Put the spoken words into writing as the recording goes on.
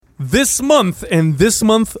this month and this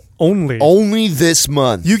month only. Only this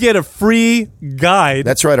month. You get a free guide.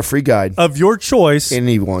 That's right, a free guide of your choice.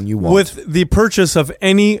 Any one you want. With the purchase of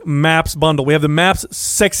any MAPS bundle. We have the MAPS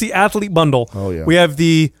Sexy Athlete bundle. Oh, yeah. We have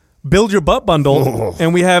the Build Your Butt bundle.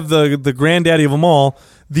 And we have the granddaddy of them all,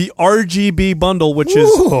 the RGB bundle, which is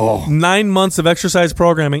 9 months of exercise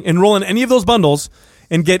programming. Enroll in any of those bundles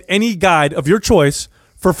and get any guide of your choice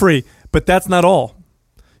for free. But that's not all.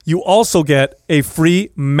 You also get a free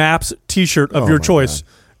MAPS t-shirt of your choice. God.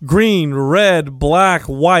 Green, red, black,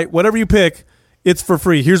 white, whatever you pick, it's for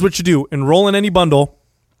free. Here's what you do. Enroll in any bundle.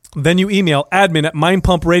 Then you email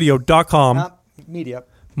admin@mindpumpradio.com. Media.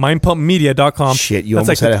 Mindpumpmedia.com. Shit, you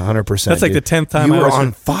almost had 100%. That's like the 10th time you were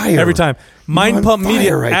on fire. Every time.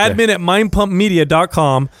 Mindpumpmedia,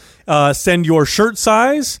 admin@mindpumpmedia.com. Send your shirt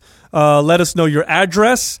size. Let us know your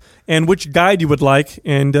address and which guide you would like,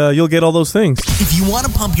 and you'll get all those things. If you want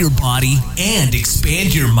to pump your body and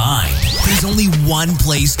expand your mind, there's only one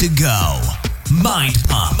place to go. Mind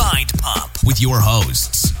Pump. Mind Pump with your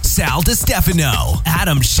hosts, Sal DiStefano,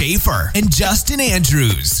 Adam Schaefer, and Justin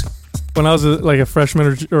Andrews. When I was a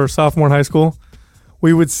freshman or sophomore in high school,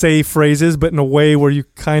 we would say phrases, but in a way where you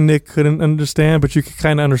kind of couldn't understand, but you could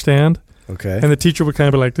kind of understand. Okay. And the teacher would kind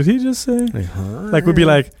of be like, did he just say? Like, we'd be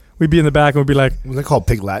in the back and we'd be like... Was that called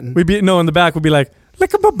Pig Latin? In the back we'd be like,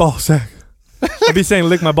 lick up my ball sack. I'd be saying,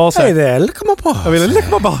 lick my ball sack. Hey there, lick my ball sack. I'd be like, lick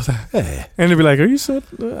my ball sack. Hey. And they'd be like, are you so...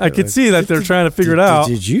 I could see that they're trying to figure it out.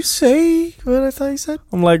 Did you say what I thought you said?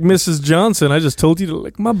 I'm like, Mrs. Johnson, I just told you to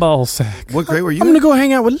lick my ball sack. What grade were you I'm going to go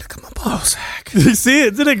hang out with lick my ball sack. You see,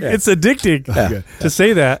 it's addicting to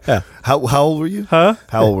say that. Yeah. How old were you? Huh?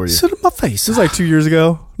 How old were you? Sit in my face. This was like 2 years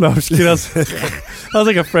ago. No, I'm just kidding. I was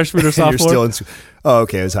like a freshman or sophomore. You're still in school. Oh,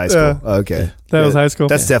 okay. It was high school. Okay. That was high school.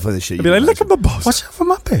 That's definitely the shit. I'd be like, look at my balls. Watch out for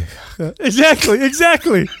my pig.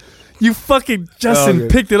 Exactly. You fucking Justin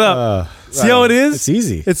picked it up. See how it is? It's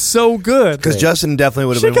easy. It's so good. Because Justin definitely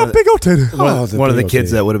would have been big old titty. one of the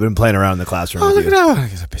kids that would have been playing around in the classroom. Oh, look at that one.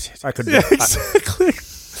 I could. Yeah, exactly.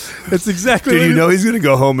 That's exactly. Dude, you know he's gonna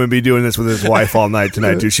go home and be doing this with his wife all night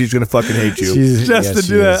tonight, dude. She's gonna fucking hate you. Justin,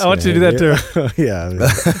 do that. I want you to do that too. Yeah.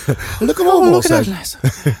 Look at my ball sack.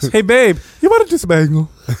 Hey, babe, you want to do some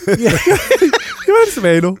anal? Yeah. You want to do some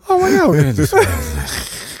anal? Oh my God, we're gonna do some anal.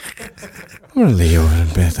 I'm gonna lay over in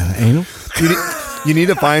bed anal. You need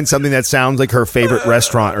to find something that sounds like her favorite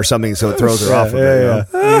restaurant or something, so it throws her off a bit. Yeah.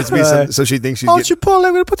 It needs to be so she thinks she's. Oh, you pull?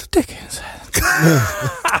 I'm gonna put the dick inside.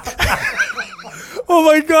 Oh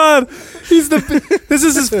my God, this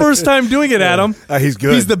is his first time doing it, Adam. He's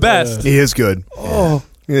good. He's the best. He is good. Oh.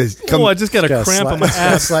 I just got a cramp on my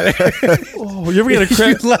ass. Oh, you ever get a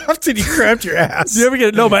cramp? You laughed and you cramped your ass. You ever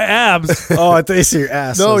get my abs? Oh, I thought you said your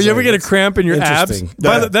ass. No, you ever get a cramp in your abs?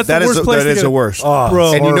 That's the worst place. That is the worst. Oh,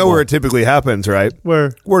 bro. And you know where it typically happens, right?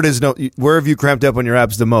 Where have you cramped up on your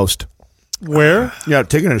abs the most? Where? Yeah,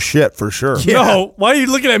 taking a shit for sure. Yeah. No, why are you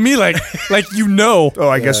looking at me like you know? Oh,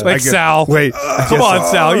 I guess Sal. Wait, come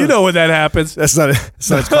on, Sal. You know when that happens. It's not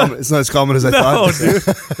as common as I thought. No, dude.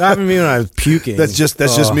 That happened to me when I was puking. That's just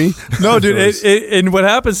me. No, dude. And what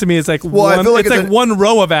happens to me is like I feel like it's like one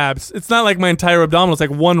row of abs. It's not like my entire abdominal. It's like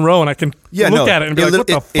one row, and I can look at it and be like, what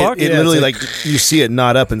the fuck? It literally like you see it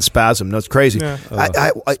knot up and spasm. No, it's crazy. Yeah.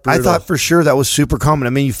 I thought for sure that was super common. I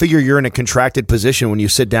mean, you figure you're in a contracted position when you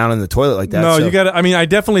sit down in the toilet like that. No, you got to. I mean, I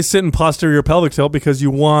definitely sit in posterior pelvic tilt because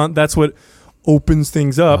that's what opens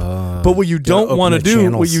things up. But what you don't want to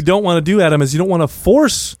do, Adam, is you don't want to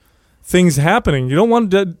force things happening. You don't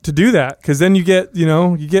want to do that because then you get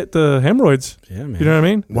the hemorrhoids. Yeah, man. You know what I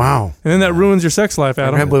mean? Wow. And then that ruins your sex life,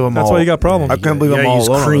 Adam. I can't believe That's why you got problems. I can't believe I'm all use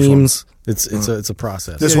alone. Creams. It's a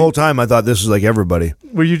process. This whole time I thought this was like everybody.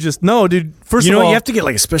 Where you just dude. First of all, you have to get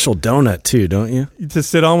like a special donut too, don't you? To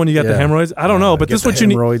sit on when you got the hemorrhoids. I don't know, but this is what you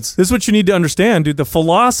need. This is what you need to understand, dude. The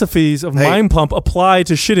philosophies of Mind Pump apply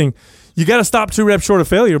to shitting. You got to stop 2 reps short of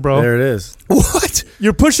failure, bro. There it is. What?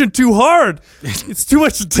 You're pushing too hard. It's too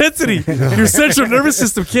much intensity. Your central nervous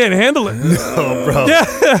system can't handle it. No, bro.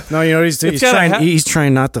 Yeah. No, you know he's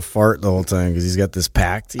trying not to fart the whole time because he's got this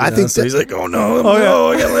packed. I think so he's like, oh no,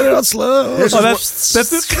 I gotta let it out slow. That's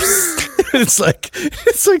it.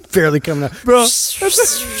 it's like barely coming out, bro.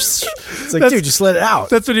 It's like, dude, just let it out.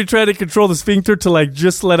 That's when you're trying to control the sphincter to like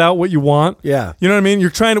just let out what you want. Yeah, you know what I mean.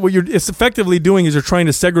 It's effectively doing is you're trying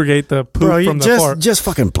to segregate the poop from the fart. Just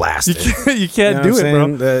fucking blast it. You can't do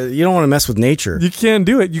it, bro. You don't want to mess with nature. You can't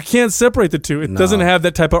do it. You can't separate the two. It doesn't have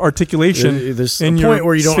that type of articulation. There's a point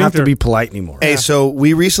where you don't have to be polite anymore. Hey, so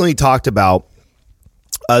we recently talked about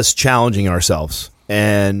us challenging ourselves.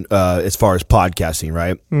 And as far as podcasting,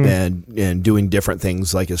 right? And doing different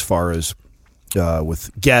things, like as far as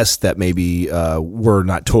with guests that maybe were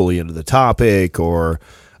not totally into the topic, or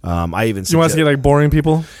I even you want us to get like boring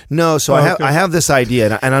people? No, so I have this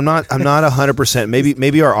idea, and I'm not 100%.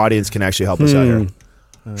 Maybe our audience can actually help us out here.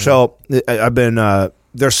 So I've been.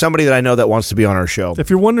 There's somebody that I know that wants to be on our show. If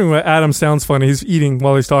you're wondering why Adam sounds funny, he's eating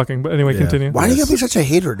while he's talking. But anyway, continue. Why do you gotta be such a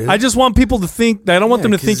hater, dude? I just want people to think. I don't want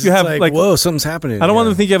them to think you have like whoa, something's happening. I don't want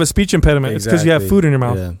them to think you have a speech impediment. It's because you have food in your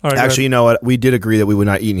mouth. Yeah. All right, actually, you know what? We did agree that we would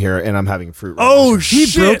not eat in here, and I'm having fruit. Oh shit!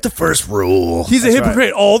 He broke the first rule. He's a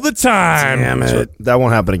hypocrite all the time. Damn it. So that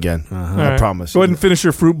won't happen again. All I right. promise. Go ahead and finish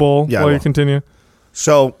your fruit bowl while you continue.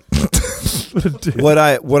 So what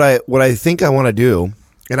I think I want to do,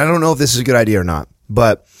 and I don't know if this is a good idea or not,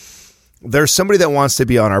 but there's somebody that wants to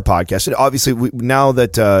be on our podcast. And obviously, now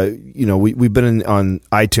that we've been on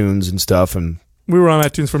iTunes and stuff, and we were on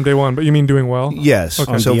iTunes from day one. But you mean doing well? Yes,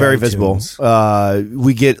 okay. So very iTunes. visible.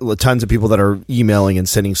 We get tons of people that are emailing and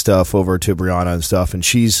sending stuff over to Brianna and stuff, and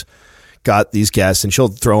she's got these guests, and she'll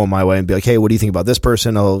throw them my way and be like, "Hey, what do you think about this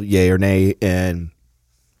person? I'll yay or nay." And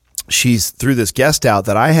she's threw this guest out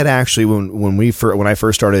that I had actually when I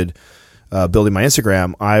first started building my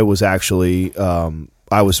Instagram, I was actually.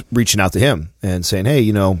 I was reaching out to him and saying,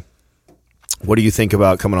 "Hey, what do you think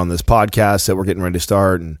about coming on this podcast that we're getting ready to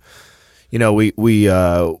start?" And he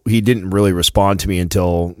didn't really respond to me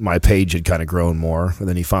until my page had kind of grown more, and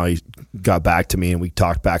then he finally got back to me, and we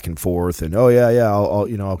talked back and forth. And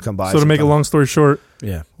I'll come by. So to make a long story short,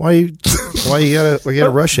 yeah, why you gotta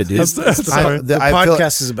rush it, dude? The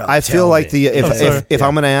podcast is about. I feel like if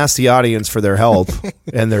I'm going to ask the audience for their help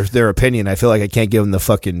and their opinion, I feel like I can't give them the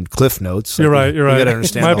fucking cliff notes. You're right. You gotta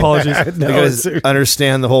understand. My apologies. You guys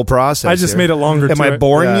understand the whole process. I just made it longer. Am I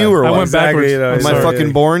boring you or I what? went backwards. Am I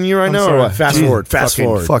fucking boring you right now or what? Fast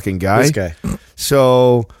forward. Fucking guy. This guy.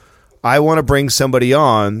 So I want to bring somebody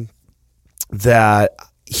on that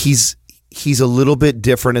he's a little bit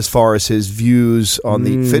different as far as his views on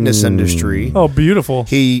the fitness industry. Oh, beautiful.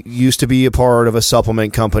 He used to be a part of a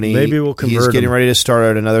supplement company. Maybe we'll convert He's getting him. ready to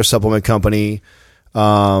start another supplement company.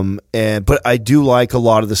 But I do like a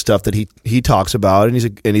lot of the stuff that he talks about, and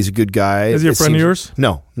he's a good guy. Is he a friend of yours?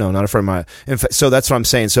 No, not a friend of mine. In fact, so that's what I'm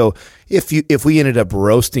saying. So if we ended up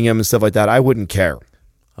roasting him and stuff like that, I wouldn't care.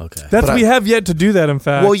 Okay. We have yet to do that, in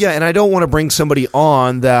fact. Well, yeah, and I don't want to bring somebody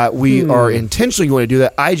on that we are intentionally going to do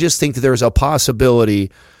that. I just think that there's a possibility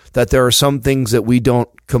that there are some things that we don't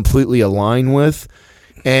completely align with,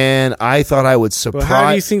 and I thought I would surprise. But how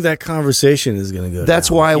do you think that conversation is going to go? That's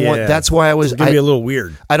down? why I want. Yeah. That's why I was. It's going to be a little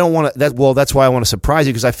weird. I don't want to. That's why I want to surprise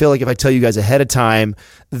you, because I feel like if I tell you guys ahead of time,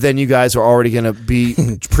 then you guys are already going to be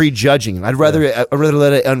prejudging. I'd rather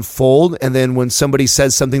let it unfold, and then when somebody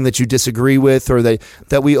says something that you disagree with, or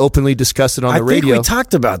that we openly discuss it on the radio. I think we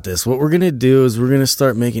talked about this. What we're going to do is we're going to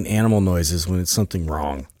start making animal noises when it's something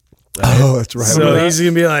wrong. Oh, that's right. So he's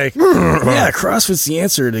going to be like, yeah, CrossFit's the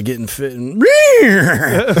answer to getting fit. And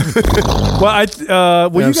well,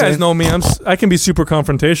 you guys know me. I can be super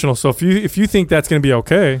confrontational. So if you think that's going to be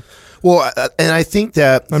okay, well, and I think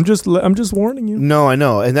that I'm just warning you. No, I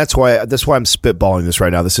know, and that's why I'm spitballing this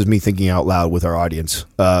right now. This is me thinking out loud with our audience,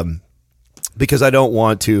 because I don't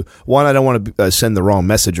want to. One, I don't want to send the wrong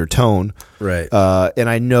message or tone, right? And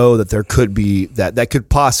I know that there could be that could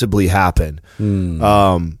possibly happen.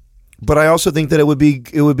 But I also think that it would be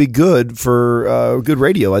good for good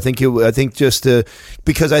radio. I think just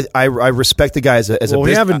because I respect the guy as a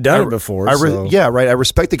we haven't done it before. Yeah, right. I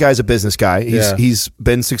respect the guy as a business guy. He's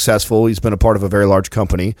been successful. He's been a part of a very large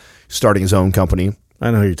company, starting his own company. I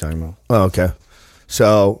know who you're talking about. Oh, okay.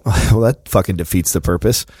 So, well, that fucking defeats the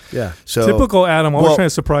purpose. Yeah. So typical Adam, always trying to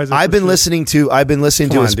surprise us. I've been listening to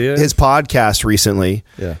his podcast recently.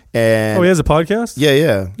 Yeah. And he has a podcast?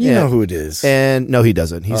 Yeah. You know who it is. And no, he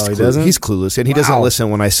doesn't. He's doesn't? He's clueless, and he doesn't listen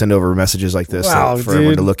when I send over messages like this for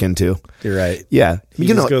everyone to look into. You're right. Yeah. He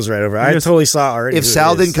just goes right over. I totally saw already. If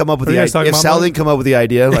Sal didn't come up with the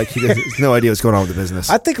idea, like he has no idea what's going on with the business.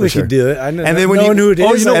 I think we should do it. I know. And then when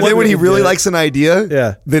he really likes an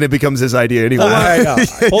idea, then it becomes his idea anyway.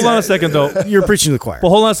 Hold on a second, though. You're preaching to the choir.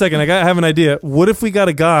 Well, hold on a second. I have an idea. What if we got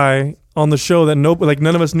a guy on the show that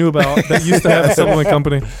none of us knew about that used to have a supplement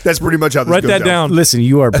company? That's pretty much how this Write goes that down. Listen,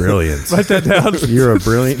 you are brilliant. Write that down. You're a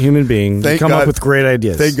brilliant human being. You come up with great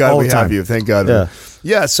ideas. Thank God we have you. Thank God. Yeah.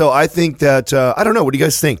 Yeah, so I think that I don't know. What do you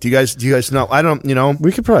guys think? Do you guys know? I don't.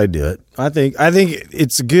 We could probably do it. I think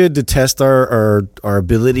it's good to test our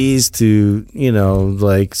abilities to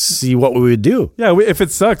like see what we would do. Yeah, if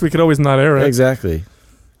it sucked, we could always not air it. Exactly.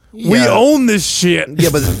 We own this shit. Yeah,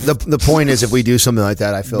 but the point is, if we do something like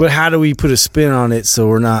that, I feel. But how do we put a spin on it so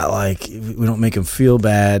we're not like, we don't make them feel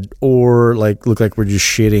bad or like look like we're just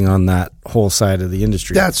shitting on that whole side of the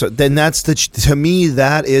industry? To me,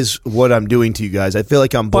 that is what I'm doing to you guys. I feel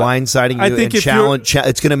like I'm blindsiding you. I think and challenge.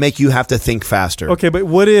 It's going to make you have to think faster. Okay, but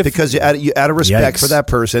what if Because out of respect for that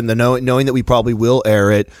person, knowing that we probably will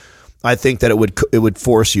air it, I think that it would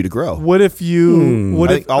force you to grow. What if you?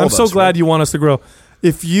 What if? I'm so glad you want us to grow.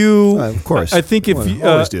 If you, of course, I think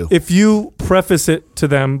always do. If you preface it to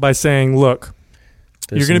them by saying, "Look,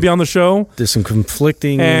 you're going to be on the show. There's some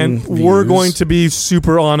conflicting, and views. We're going to be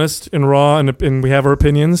super honest and raw, and we have our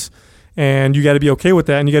opinions, and you got to be okay with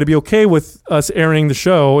that, and you got to be okay with us airing the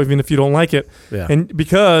show, even if you don't like it. Yeah. And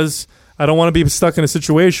because I don't want to be stuck in a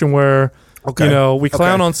situation where." Okay. We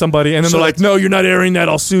clown on somebody, and then So they're like, "No, you're not airing that.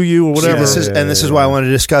 I'll sue you or whatever." This is why I wanted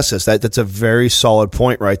to discuss this. That's a very solid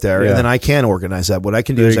point right there. Yeah. And then I can organize that. What I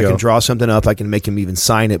can do is I can draw something up. I can make him even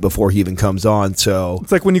sign it before he even comes on. So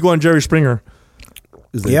it's like when you go on Jerry Springer.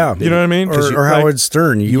 Yeah, You know what I mean? or Howard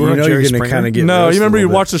Stern. You were on know Jerry you're going to Springer? kind of get. No, you roasted remember a you'd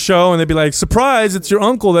little watch the show and they'd be like, "Surprise! It's your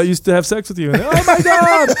uncle that used to have sex with you." And, oh my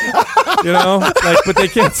god! But they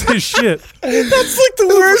can't say shit. That's like the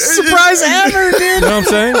worst surprise ever, dude. You know what I'm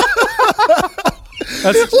saying?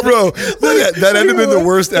 That's, bro, that ended in the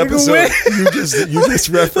worst episode. You just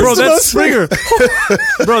referenced. bro, that's Springer.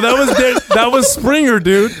 Bro, that was Springer,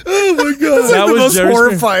 dude. Oh my god, That the was most Jerry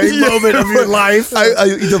horrifying moment of your life.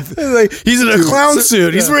 Like, he's in a clown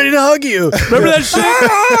suit. He's ready to hug you. Remember that shit?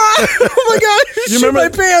 Oh my god! You remember my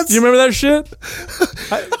pants? You remember that shit?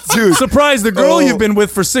 dude. Surprise! The girl you've been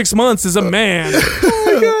with for 6 months is a man.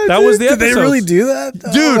 That was the Did episode. they really do that,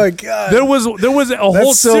 Dude, Oh my god! there was a whole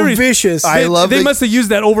That's so series. vicious. They must have used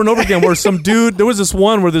that over and over again. Where some dude, there was this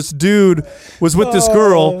one where this dude was with this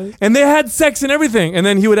girl, and they had sex and everything. And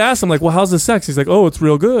then he would ask him like, "Well, how's the sex?" He's like, "Oh, it's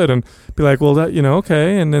real good." And be like, "Well, that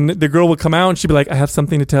okay." And then the girl would come out and she'd be like, "I have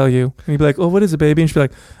something to tell you." And he'd be like, "Oh, what is it, baby?" And she'd be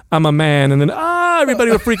like, "I'm a man." And then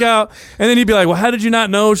everybody would freak out. And then he'd be like, "Well, how did you not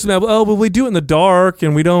know?" She'd be like, "Oh, well, we do it in the dark,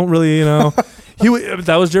 and we don't really,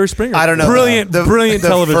 That was Jerry Springer. I don't know. Brilliant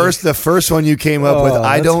television. The first one you came up with,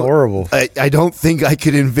 that's horrible. I don't think I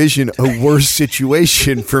could envision a worse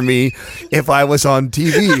situation for me if I was on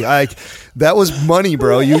TV. That was money,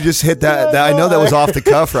 bro. You just hit that. I know that was off the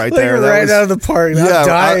cuff right there. That right was, out of the park. I'm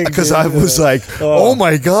dying because I was like, oh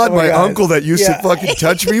my god, my uncle that used to fucking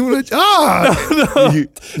touch me.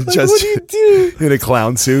 Just what do you do? in a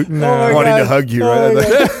clown suit, my wanting God. to hug you. Oh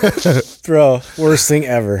Right? Bro, worst thing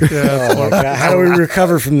ever. Oh my God. How do we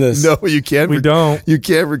recover from this? No, you can't. We don't. You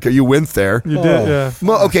can't recover. You went there. You did, yeah.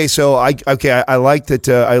 Well, okay, so I like that.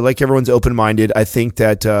 I like everyone's open minded. I think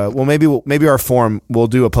that maybe our forum, we'll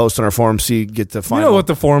do a post on our forum. Get the final. You know what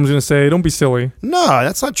the forum's going to say? Don't be silly. No,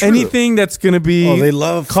 that's not true. Anything that's going to be they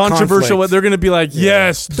love controversial, conflict. they're going to be like,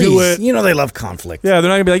 yes, do Please. it. You know they love conflict. Yeah, they're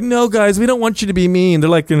not going to be like, no, guys, we don't want you to be mean. They're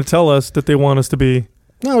like going to tell us that they want us to be.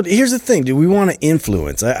 No, here's the thing, dude. We want to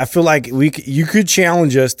influence. I feel like you could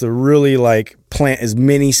challenge us to really like plant as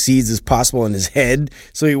many seeds as possible in his head,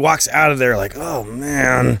 so he walks out of there like, oh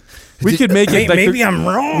man. We could make it. Maybe I'm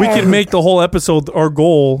wrong. We could make the whole episode. Our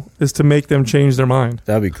goal is to make them change their mind.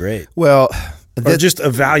 That'd be great. Well, Or just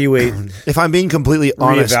evaluate. if I'm being completely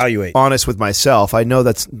Reevaluate. honest with myself, I know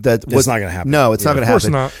that's It's not going to happen. No, it's not going to Of course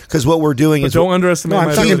happen. not. Because what we're doing But is don't underestimate. No, I'm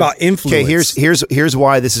my talking ability. about influence. okay. Here's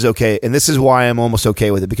why this is okay, and this is why I'm almost okay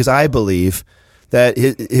with it, because I believe that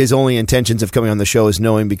his only intentions of coming on the show is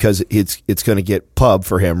knowing because it's going to get pub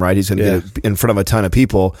for him, right? He's going to get it in front of a ton of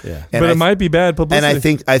people. Yeah. And But it might be bad publicity. And I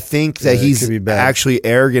think that it could he's be bad. actually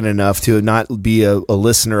arrogant enough to not be a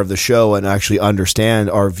listener of the show and actually understand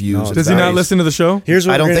our views. and Does he not values. listen to the show? Here's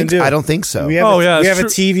what I don't we're think. gonna do. I don't think so. We have Oh, a, yeah, we it's have a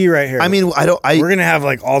TV right here. I mean, I don't. we're gonna have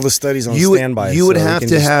like all the studies on standby. You would so we have can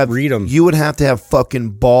to just have read them. You would have to have fucking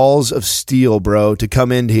balls of steel, bro, to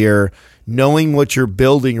come in here knowing what you're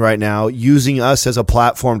building right now, using us as a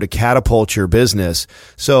platform to catapult your business.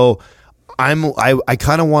 So I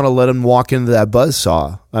kind of want to let him walk into that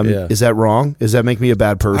buzzsaw. Yeah. Is that wrong? Does that make me a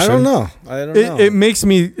bad person? I don't know. It makes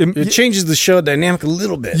me. It changes the show dynamic a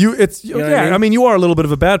little bit. You know what I mean? I mean, you are a little bit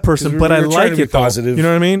of a bad person, 'Cause but I we're trying like to be it though. positive. You know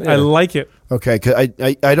what I mean? Yeah. I like it. Okay, 'cause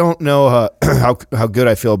I don't know how good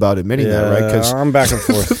I feel about admitting that, right? Because I'm back and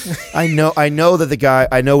forth, I know that the guy,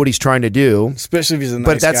 I know what he's trying to do, especially if he's a nice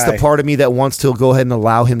but that's guy. the part of me that wants to go ahead and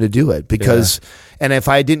allow him to do it because. And if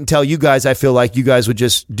I didn't tell you guys, I feel like you guys would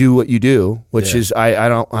just do what you do, which is I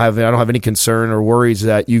don't have any concern or worries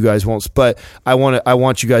that you guys won't. But I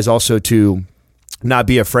want you guys also to not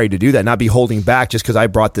be afraid to do that, not be holding back just because I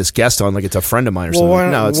brought this guest on like it's a friend of mine or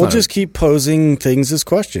something. No, it's we'll not. just keep posing things as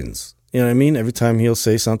questions. You know what I mean? Every time he'll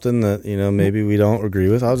say something that, maybe we don't agree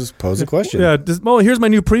with, I'll just pose a question. Yeah. Here's my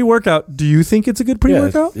new pre-workout. Do you think it's a good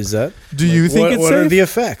pre-workout? Is that? Do you think it's what safe? What are the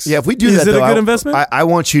effects? Yeah, if we do Is that, it a though, good investment? I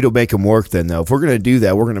want you to make him work. Then, though, if we're going to do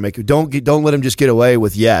that, we're going to make it. Don't let him just get away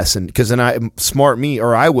with yes, and because then I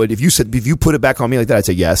would. If you put it back on me like that, I'd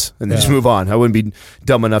say yes, and then just move on. I wouldn't be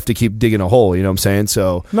dumb enough to keep digging a hole. You know what I'm saying?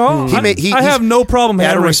 So no, I have no problem out of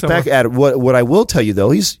hammering respect. someone. What I will tell you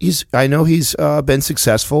though, I know he's been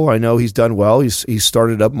successful. I know he's done well. He's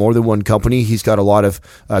started up more than one company. He's got a lot of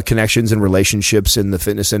connections and relationships in the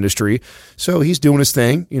fitness industry. So he's doing his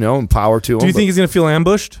thing, and power to him. Do you think he's going to feel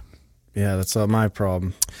ambushed? Yeah, that's not my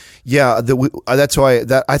problem. Yeah, that's why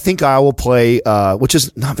I think I will play, which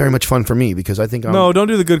is not very much fun for me because I think No, don't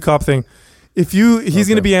do the good cop thing. If he's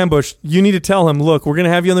going to be ambushed, you need to tell him, look, we're going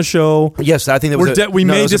to have you on the show. Yes, I think that we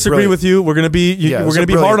may disagree with you. We're going to be we're going to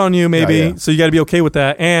be hard on you, maybe. Yeah. So you got to be okay with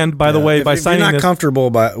that. And by the way, by signing if you're not this, comfortable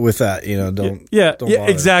with that, don't. Yeah, don't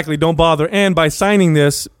bother. exactly. Don't bother. And by signing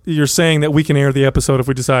this, you're saying that we can air the episode if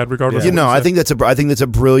we decide, regardless. Yeah. I think that's a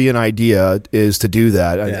brilliant idea is to do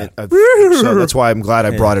that. Yeah. So that's why I'm glad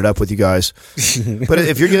I brought it up with you guys. But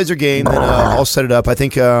if your guys are game, then I'll set it up. I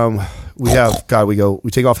think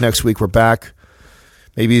we take off next week. We're back.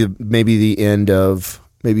 Maybe the end of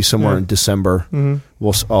somewhere in December. Mm-hmm.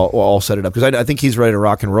 We'll set it up because I think he's ready to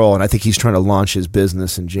rock and roll, and I think he's trying to launch his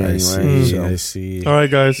business in January. I see. All right,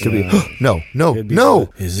 guys. Could be, no.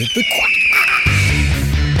 Is it the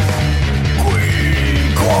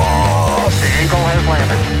Queen Claw? The Eagle has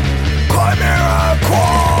landed. Chimera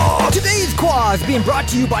Claw! Today's Quah is being brought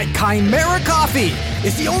to you by Chimera Coffee.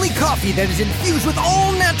 It's the only coffee that is infused with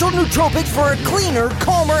all natural nootropics for a cleaner,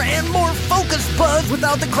 calmer, and more focused buzz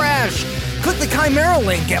without the crash. Click the Chimera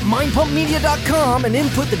link at mindpumpmedia.com and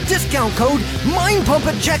input the discount code MINDPUMP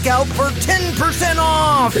at checkout for 10%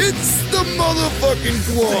 off. It's the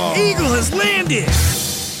motherfucking Claw! The Eagle has landed.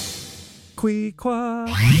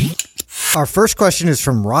 Our first question is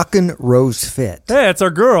from Rockin' Rose Fit. Hey, it's our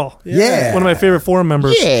girl. Yeah. One of my favorite forum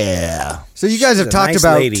members. Yeah. So you guys have talked nice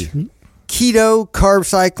about lady. keto, carb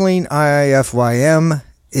cycling, IIFYM.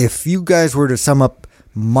 If you guys were to sum up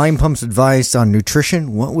Mind Pump's advice on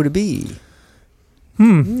nutrition, what would it be?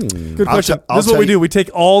 Good question. This is what we do. We take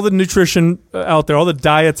all the nutrition out there, all the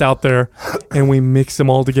diets out there, and we mix them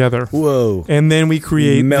all together. Whoa. And then we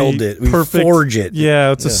create Meld it. We perfect, forge it.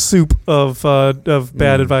 Yeah, it's a soup of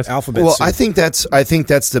bad advice. Alphabet Well, soup. I think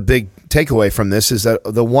that's the big takeaway from this is that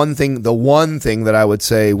the one thing that I would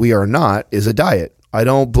say we are not is a diet. I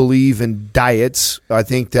don't believe in diets. I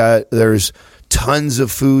think that there's tons of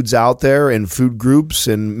foods out there and food groups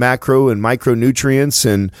and macro and micronutrients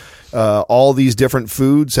and all these different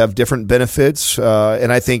foods have different benefits.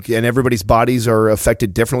 And I think everybody's bodies are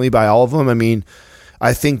affected differently by all of them. I mean,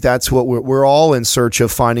 I think that's what we're all in search of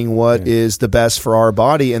finding what is the best for our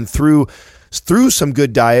body. And through some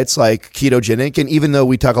good diets like ketogenic, and even though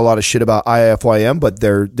we talk a lot of shit about IIFYM,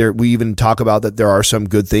 but we even talk about that there are some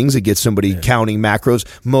good things that get somebody counting macros.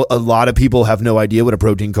 A lot of people have no idea what a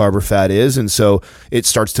protein, carb, or fat is, and so it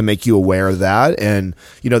starts to make you aware of that. And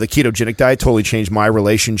the ketogenic diet totally changed my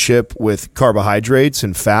relationship with carbohydrates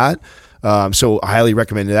and fat. So I highly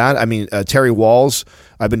recommend that. I mean, Terry Walls,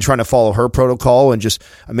 I've been trying to follow her protocol and just,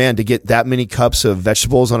 man, to get that many cups of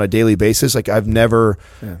vegetables on a daily basis, like I've never,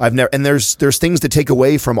 and there's things to take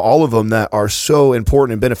away from all of them that are so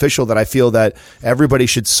important and beneficial that I feel that everybody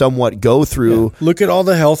should somewhat go through. Yeah. Look at all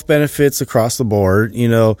the health benefits across the board,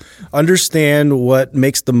 understand what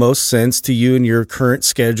makes the most sense to you in your current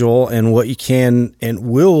schedule and what you can and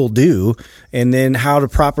will do, and then how to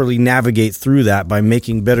properly navigate through that by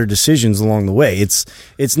making better decisions along the way.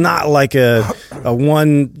 It's not like a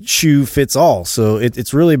one shoe fits all. So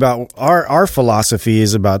it's really about our philosophy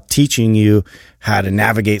is about teaching you how to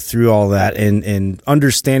navigate through all that and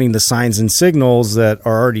understanding the signs and signals that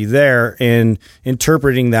are already there and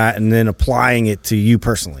interpreting that and then applying it to you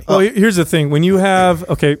personally. Well, here's the thing. When you have,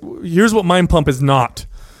 here's what Mind Pump is not.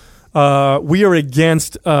 We are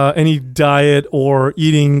against any diet or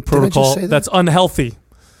eating protocol that's unhealthy.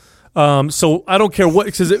 So I don't care what,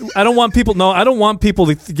 because I don't want people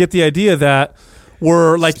to get the idea that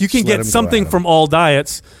we're like, you can get something from all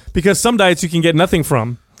diets, because some diets you can get nothing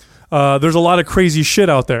from. There's a lot of crazy shit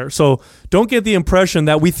out there. So don't get the impression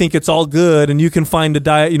that we think it's all good and you can find a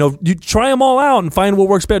diet, you try them all out and find what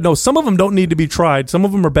works better. No, some of them don't need to be tried. Some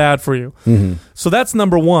of them are bad for you. Mm-hmm. So that's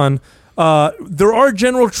number one. There are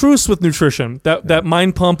general truths with nutrition that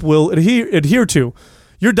Mind Pump will adhere to.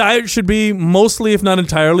 Your diet should be mostly, if not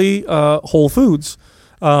entirely, whole foods,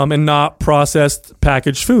 and not processed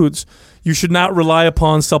packaged foods. you should not rely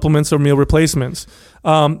upon supplements or meal replacements.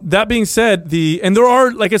 That being said, and there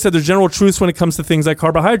are, like I said, there's general truths when it comes to things like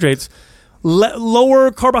carbohydrates.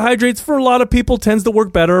 Lower carbohydrates for a lot of people tends to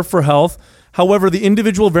work better for health. However, the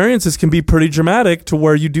individual variances can be pretty dramatic to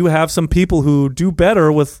where you do have some people who do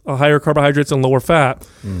better with higher carbohydrates and lower fat.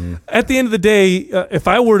 Mm-hmm. At the end of the day, if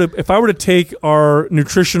I were to take our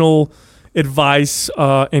nutritional advice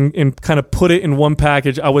and kind of put it in one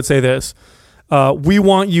package, I would say this. We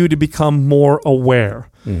want you to become more aware.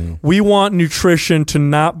 Mm-hmm. We want nutrition to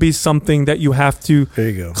not be something that you have to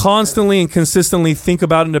constantly and consistently think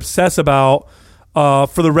about and obsess about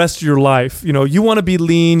for the rest of your life. You know, you want to be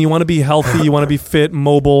lean, you want to be healthy, you want to be fit,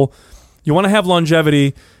 mobile, you want to have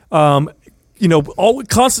longevity.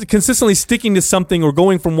 Consistently sticking to something or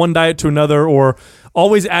going from one diet to another or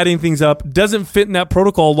always adding things up doesn't fit in that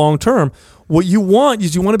protocol long term. What you want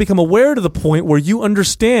is you want to become aware to the point where you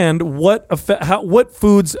understand what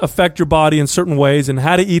foods affect your body in certain ways and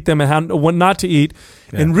how to eat them and what not to eat,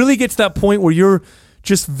 and really get to that point where you're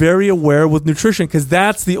just very aware with nutrition, because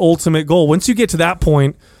that's the ultimate goal. Once you get to that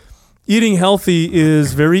point, eating healthy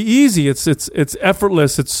is very easy. It's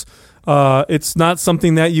effortless. It's not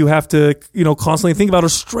something that you have to constantly think about or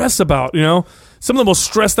stress about. Some of the most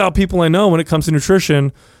stressed out people I know when it comes to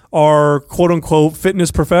nutrition are quote unquote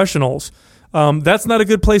fitness professionals. That's not a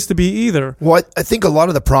good place to be either. Well, I think a lot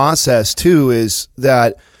of the process too is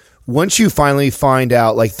that once you finally find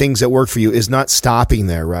out like things that work for you is not stopping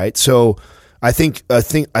there, right? So I think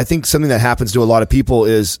something that happens to a lot of people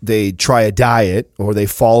is they try a diet or they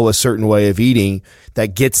follow a certain way of eating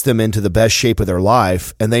that gets them into the best shape of their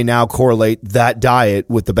life, and they now correlate that diet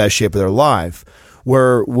with the best shape of their life.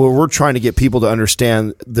 Where we're trying to get people to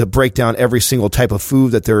understand the breakdown every single type of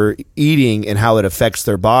food that they're eating and how it affects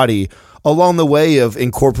their body along the way of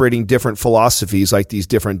incorporating different philosophies like these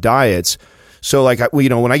different diets. So like,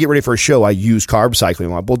 when I get ready for a show, I use carb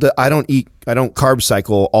cycling a lot. Well, I don't carb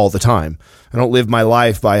cycle all the time. I don't live my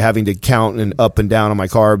life by having to count and up and down on my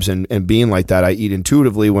carbs and being like that. I eat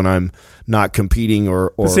intuitively when I'm not competing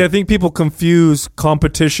or See, I think people confuse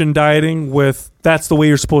competition dieting with that's the way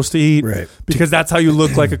you're supposed to eat, right? Because that's how you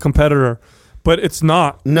look like a competitor. But it's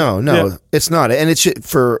not. No, it's not. And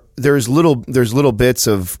there's little bits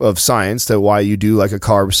of science to why you do like a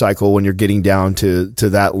carb cycle when you're getting down to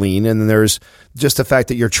that lean. And then there's just the fact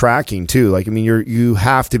that you're tracking too. Like, I mean, you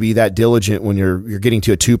have to be that diligent when you're getting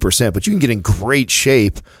to a 2%, but you can get in great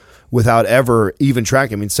shape without ever even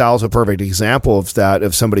tracking. I mean, Sal's a perfect example of that,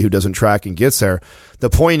 of somebody who doesn't track and gets there. The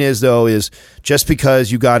point is, though, is just because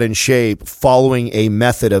you got in shape following a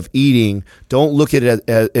method of eating, don't look at it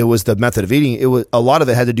as it was the method of eating. It was a lot of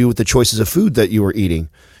it had to do with the choices of food that you were eating,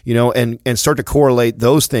 and start to correlate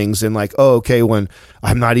those things and like, oh, okay, when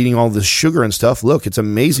I'm not eating all this sugar and stuff, look, it's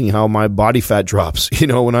amazing how my body fat drops.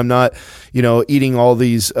 When I'm not, eating all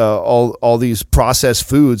these all these processed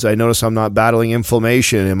foods, I notice I'm not battling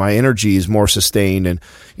inflammation and my energy is more sustained. And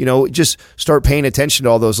just start paying attention to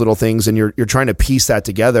all those little things, and you're trying to piece that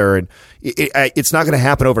together. And it's not going to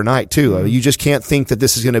happen overnight, too. Mm-hmm. You just can't think that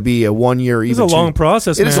this is going to be a 1 year. It's a long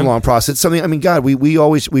process. It is a long process. It's something. I mean, God,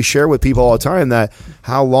 we share with people all the time that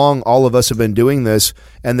how long all of us have been doing this,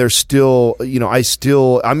 and there's still,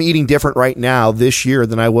 I'm eating different right now this year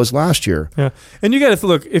than I was last year. Yeah, and you got to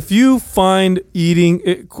look, if you find eating,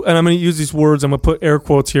 and I'm going to use these words, I'm going to put air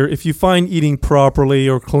quotes here. If you find eating properly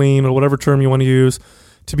or clean or whatever term you want to use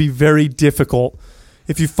to be very difficult,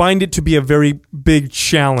 if you find it to be a very big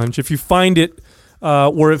challenge, if you find it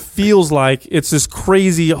where it feels like it's this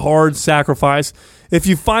crazy hard sacrifice, if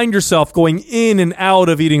you find yourself going in and out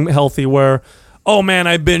of eating healthy where, oh man,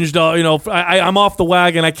 I binged, I'm off the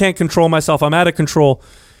wagon, I can't control myself, I'm out of control.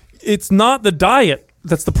 It's not the diet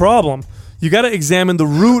that's the problem. You got to examine the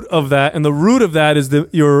root of that, and the root of that is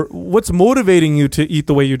what's motivating you to eat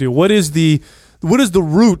the way you do. What is the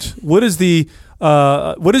root? What is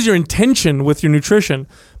your intention with your nutrition?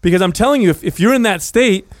 Because I'm telling you, if you're in that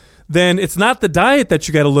state, then it's not the diet that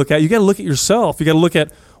you got to look at. You got to look at yourself. You got to look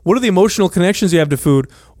at what are the emotional connections you have to food.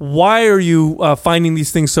 Why are you finding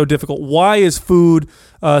these things so difficult? Why is food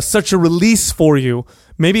such a release for you?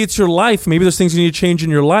 Maybe it's your life. Maybe there's things you need to change in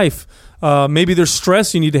your life. Maybe there's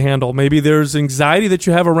stress you need to handle. Maybe there's anxiety that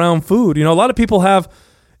you have around food. A lot of people have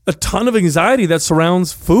a ton of anxiety that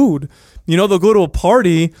surrounds food. They'll go to a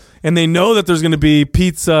party and they know that there's going to be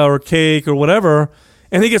pizza or cake or whatever,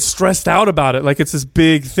 and they get stressed out about it like it's this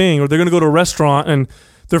big thing. Or they're going to go to a restaurant and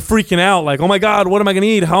they're freaking out like, oh my God, what am I going to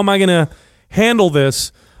eat? How am I going to handle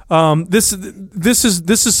this? This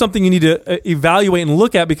is something you need to evaluate and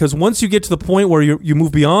look at, because once you get to the point where you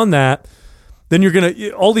move beyond that,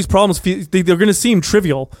 then all these problems, they're going to seem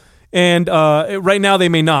trivial. And right now they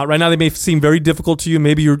may not. Right now they may seem very difficult to you.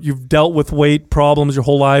 Maybe you've dealt with weight problems your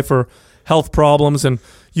whole life or health problems, and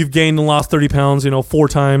you've gained and lost 30 pounds, 4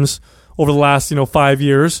 times over the last, 5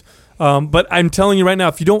 years. But I'm telling you right now,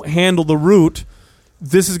 if you don't handle the root,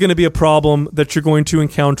 this is going to be a problem that you're going to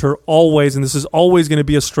encounter always, and this is always going to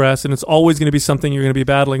be a stress, and it's always going to be something you're going to be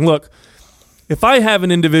battling. Look, if I have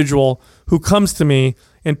an individual who comes to me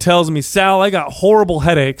and tells me, Sal, I got horrible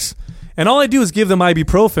headaches, and all I do is give them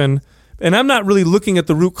ibuprofen, and I'm not really looking at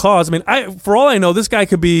the root cause. I mean, for all I know, this guy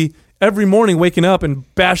could be every morning waking up and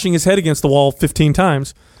bashing his head against the wall 15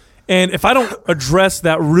 times. And if I don't address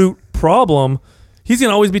that root problem, he's going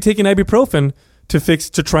to always be taking ibuprofen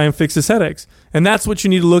to try and fix his headaches. And that's what you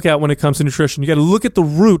need to look at when it comes to nutrition. You got to look at the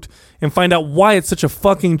root and find out why it's such a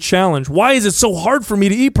fucking challenge. Why is it so hard for me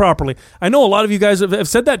to eat properly? I know a lot of you guys have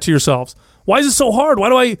said that to yourselves. Why is it so hard? Why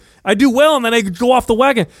do I do well and then I go off the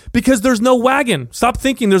wagon? Because there's no wagon. Stop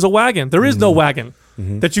thinking there's a wagon. There is no wagon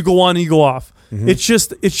that you go on and you go off. It's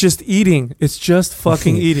just eating. It's just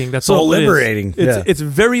fucking eating. That's so all liberating. It is. It's a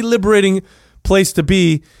very liberating place to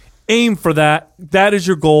be. Aim for that. That is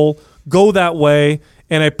your goal. Go that way.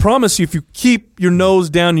 And I promise you, if you keep your nose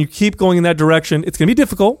down, you keep going in that direction, it's going to be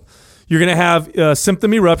difficult. You're going to have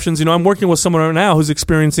symptom eruptions. I'm working with someone right now who's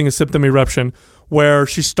experiencing a symptom eruption where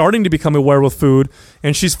she's starting to become aware with food,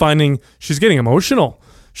 and she's finding she's getting emotional.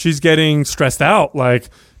 She's getting stressed out, like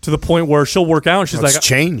to the point where she'll work out and she's like,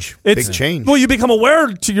 change. Big change. Well, you become aware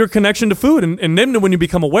to your connection to food. And then when you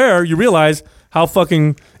become aware, you realize how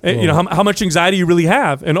fucking, how much anxiety you really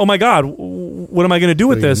have. And oh my God, what am I going to do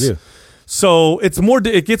with this? So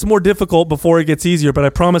it gets more difficult before it gets easier. But I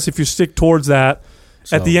promise if you stick towards that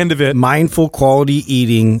at the end of it. Mindful quality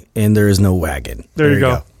eating, and there is no wagon. There you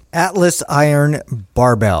go. Atlas Iron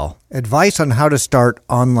Barbell. Advice on how to start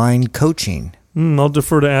online coaching. I'll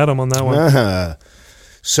defer to Adam on that one.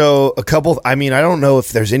 So I don't know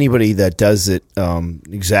if there's anybody that does it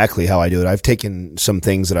exactly how I do it. I've taken some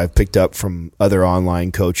things that I've picked up from other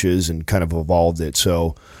online coaches and kind of evolved it.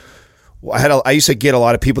 So I used to get a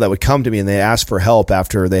lot of people that would come to me and they ask for help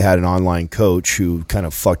after they had an online coach who kind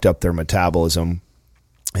of fucked up their metabolism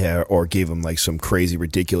or gave them like some crazy,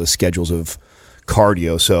 ridiculous schedules of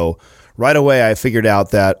cardio. So right away I figured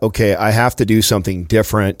out that, okay, I have to do something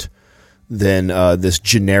different than this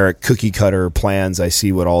generic cookie cutter plans I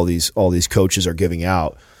see what all these coaches are giving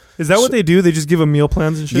out. Is that what they do? They just give them meal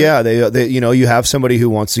plans and shit? Yeah, they you have somebody who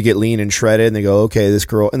wants to get lean and shredded, and they go, okay, this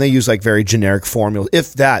girl, and they use like very generic formulas.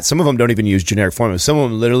 If that, some of them don't even use generic formulas. Some of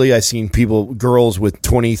them literally, I've seen girls with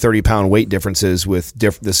 20, 30 pound weight differences with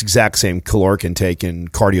this exact same caloric intake and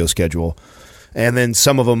cardio schedule. And then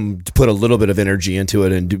some of them put a little bit of energy into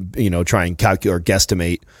it and try and calculate or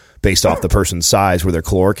guesstimate based off the person's size where their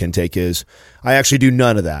caloric intake is. I actually do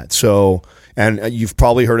none of that. So, and you've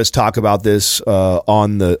probably heard us talk about this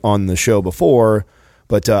on the show before,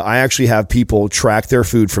 but I actually have people track their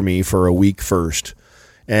food for me for a week first.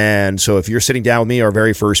 And so if you're sitting down with me, our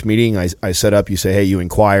very first meeting, I set up, you say, hey, you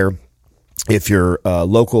inquire. If you're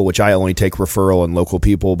local, which I only take referral and local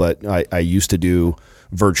people, but I used to do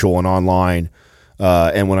virtual and online.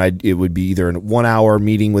 And it would be either a 1 hour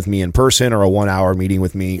meeting with me in person or a 1 hour meeting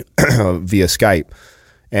with me via Skype.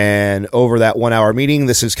 And over that 1 hour meeting,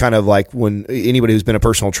 this is kind of like when anybody who's been a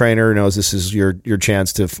personal trainer knows this is your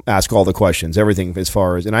chance to ask all the questions, everything as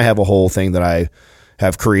far as, and I have a whole thing that I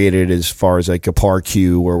have created as far as like a PAR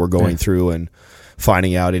queue where we're going through and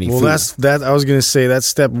finding out any food. Well, I was going to say that's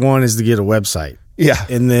step one is to get a website. Yeah.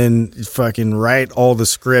 And then fucking write all the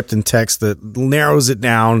script and text that narrows it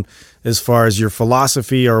down as far as your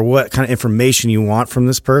philosophy or what kind of information you want from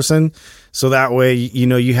this person. So that way,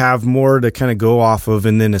 you have more to kind of go off of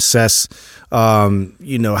and then assess, how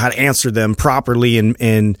to answer them properly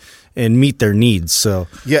and meet their needs. So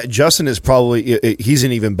yeah, Justin is he's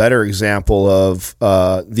an even better example of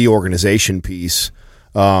the organization piece.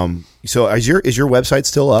 So is your website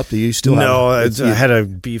still up? Do you still have I had a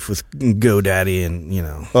beef with GoDaddy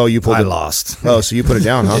and Oh, you pulled I it. lost. Oh, so you put it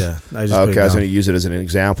down, huh? Yeah. I was going to use it as an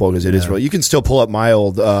example because it is really, you can still pull up my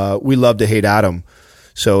old We Love to Hate Adam.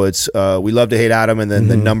 So it's We Love to Hate Adam and then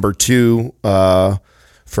the number 2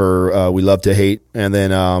 for We Love to Hate, and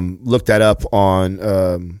then look that up on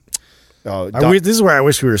this is where I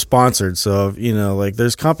wish we were sponsored. So, like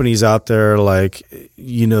there's companies out there like,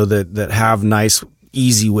 that have nice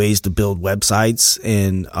easy ways to build websites.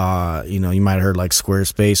 And, you might have heard like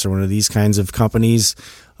Squarespace or one of these kinds of companies.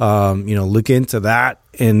 Look into that.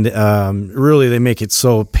 And really, they make it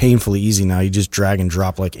so painfully easy now. You just drag and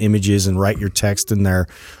drop like images and write your text in there.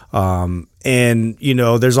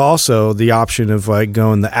 There's also the option of like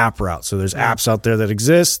going the app route. So there's apps out there that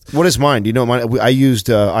exist. What is mine? Do you know mine? I used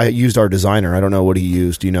our designer. I don't know what he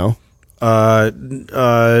used. Do you know? Yeah,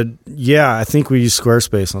 I think we use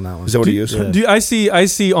Squarespace on that one. Is that what he used? Yeah. I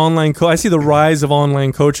see online. I see the rise of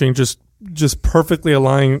online coaching just perfectly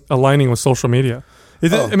aligning with social media.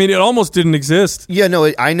 I mean, it almost didn't exist. Yeah,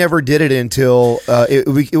 no, I never did it until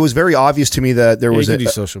it was very obvious to me that there was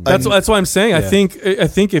social. That's why I'm saying. Yeah. I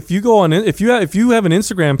think if you go on, if you have an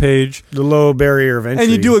Instagram page, the low barrier of entry,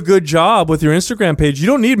 and you do a good job with your Instagram page, you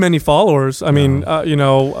don't need many followers. I mean,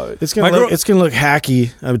 it's gonna look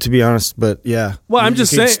hacky, to be honest. But yeah, well, I'm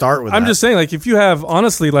just saying. Start with. I'm just saying, like, if you have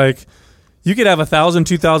honestly, like, you could have 1,000,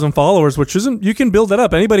 2,000 followers, which isn't. You can build that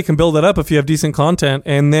up. Anybody can build that up if you have decent content,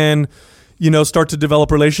 and then start to develop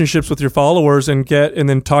relationships with your followers and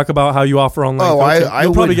then talk about how you offer online coaching.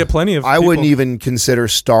 You'll probably get plenty of people. Wouldn't even consider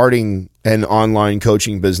starting an online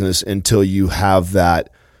coaching business until you have that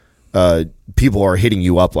people are hitting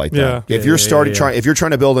you up like that. Yeah. If you're trying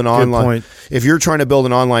to build an online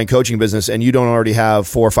coaching business and you don't already have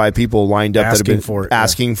 4 or 5 people lined up that have been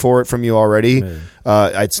asking for it from you already,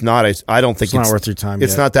 it's not worth your time.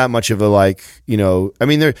 It's not that much of a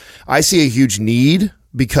I see a huge need,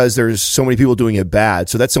 because there's so many people doing it bad.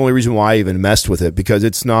 So that's the only reason why I even messed with it, because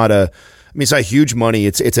it's not huge money.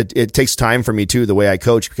 It takes time for me too, the way I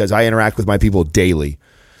coach, because I interact with my people daily.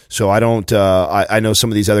 So I don't, I know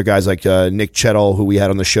some of these other guys like Nick Chettle, who we had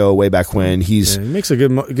on the show way back when. He makes a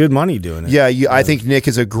good money doing it. Yeah, I think Nick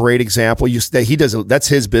is a great example. That's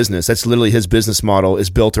his business. That's literally his business model is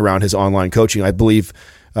built around his online coaching. I believe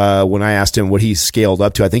when I asked him what he scaled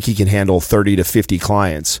up to, I think he can handle 30 to 50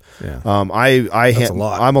 clients. Yeah. That's a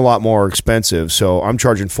lot. I'm a lot more expensive, so I'm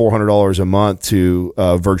charging $400 a month to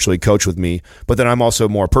virtually coach with me. But then I'm also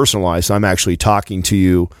more personalized. So I'm actually talking to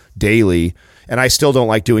you daily. And I still don't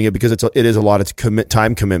like doing it because it is a lot of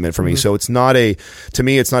time commitment for me. So it's not a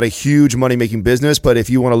huge money making business. But if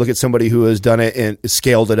you want to look at somebody who has done it and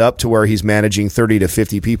scaled it up to where he's managing 30 to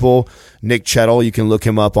 50 people, Nick Chettle, you can look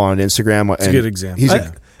him up on Instagram. It's a good example. He's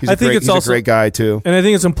a great guy too. And I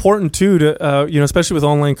think it's important too to especially with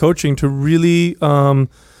online coaching, to really you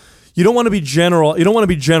don't want to be general. You don't want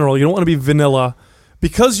to be vanilla.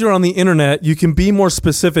 Because you're on the internet, you can be more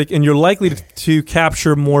specific, and you're likely to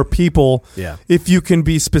capture more people if you can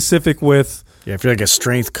be specific with. Yeah, if you're like a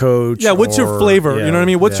strength coach. Yeah, what's your flavor? You know what I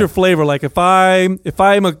mean? What's your flavor? Like if I'm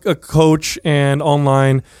a coach and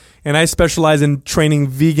online, and I specialize in training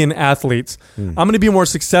vegan athletes, I'm going to be more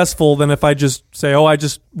successful than if I just say, I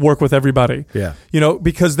just work with everybody. Yeah.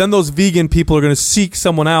 Because then those vegan people are going to seek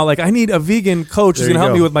someone out. Like, I need a vegan coach who's going to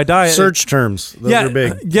help me with my diet. Search terms. Those are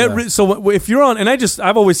big. So if you're on, and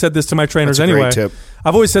I've always said this to my trainers anyway. That's a great tip.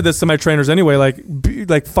 I've always said this to my trainers anyway.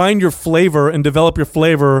 Like find your flavor and develop your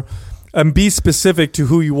flavor. And be specific to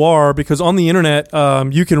who you are, because on the internet,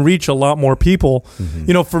 you can reach a lot more people.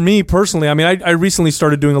 Mm-hmm. For me personally, I mean, I recently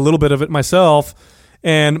started doing a little bit of it myself,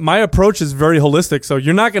 and my approach is very holistic. So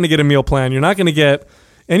you're not going to get a meal plan. You're not going to get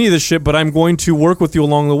any of this shit, but I'm going to work with you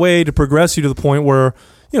along the way to progress you to the point where,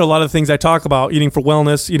 a lot of the things I talk about, eating for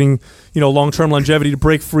wellness, eating, long-term longevity, to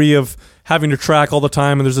break free of having to track all the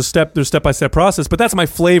time. And there's step-by-step process, but that's my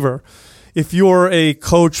flavor. If you're a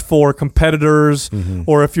coach for competitors,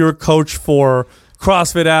 or if you're a coach for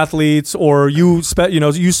CrossFit athletes, or you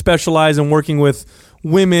specialize in working with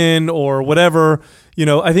women or whatever,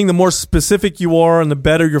 I think the more specific you are and the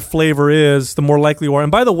better your flavor is, the more likely you are.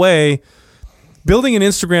 And by the way, building an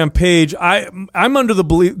Instagram page, I'm under the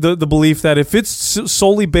belief that if it's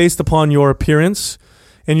solely based upon your appearance,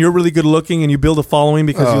 and you're really good looking and you build a following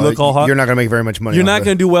because you look all hot, you're not going to make very much money. You're not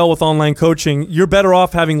going to do well with online coaching. You're better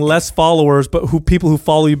off having less followers, but people who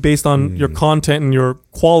follow you based on your content and your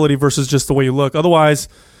quality versus just the way you look. Otherwise,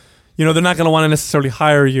 they're not going to want to necessarily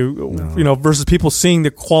hire you, versus people seeing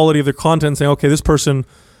the quality of their content and saying, okay, this person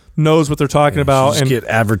knows what they're talking about. Just get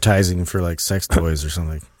advertising for like sex toys or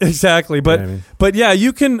something. Exactly. But yeah,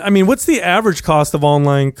 you can, what's the average cost of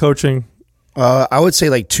online coaching? I would say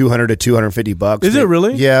like $200 to $250. Is it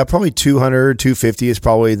really? Yeah, probably $200, $250 is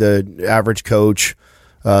probably the average coach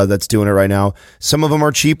that's doing it right now. Some of them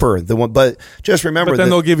are cheaper. But just remember, but then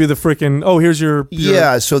they'll give you the freaking here's your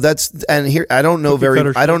yeah. So that's, and here I don't know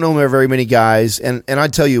very many guys, and I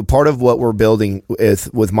tell you, part of what we're building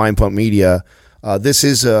with Mind Pump Media, this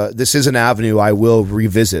is an avenue I will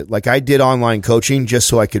revisit. Like I did online coaching just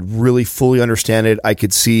so I could really fully understand it. I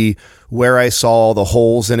could see where I saw all the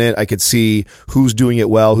holes in it. I could see who's doing it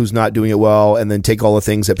well, who's not doing it well, and then take all the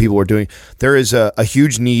things that people were doing. There is a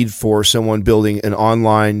huge need for someone building an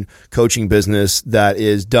online coaching business that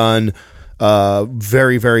is done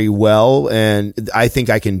very, very well. And I think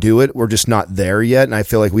I can do it. We're just not there yet. And I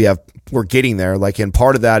feel like we're getting there. Like, and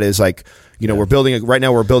part of that is like, we're building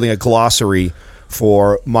a glossary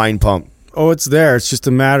for Mind Pump. Oh, it's there. It's just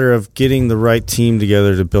a matter of getting the right team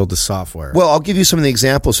together to build the software. Well, I'll give you some of the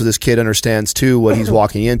examples so this kid understands too what he's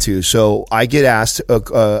walking into. So I get asked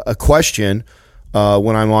a question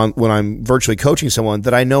when I'm virtually coaching someone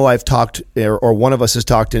that I know I've talked or one of us has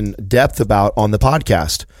talked in depth about on the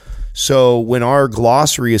podcast. So when our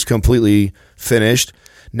glossary is completely finished,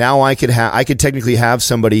 now I could technically have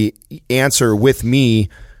somebody answer with me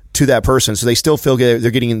to that person. So they still feel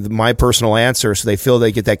they're getting my personal answer. So they feel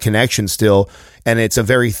they get that connection still. And it's a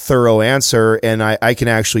very thorough answer. And I can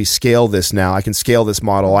actually scale this now. I can scale this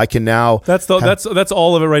model. I can now. That's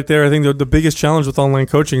all of it right there. I think the biggest challenge with online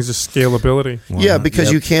coaching is just scalability. Yeah,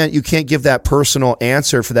 because you can't give that personal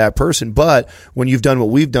answer for that person. But when you've done what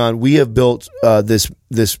we've done, we have built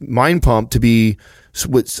this Mind Pump to be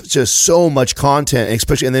with just so much content,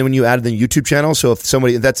 especially, and then when you add the YouTube channel. So if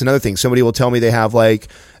that's another thing, somebody will tell me they have like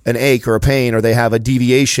an ache or a pain, or they have a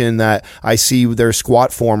deviation that I see their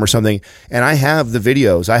squat form or something, and I have the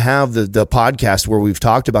videos, I have the podcast where we've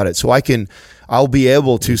talked about it, so I'll be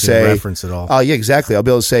able to say reference it all. Yeah, exactly. I'll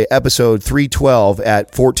be able to say episode 312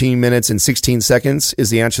 at 14 minutes and 16 seconds is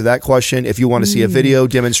the answer to that question. If you want to see a video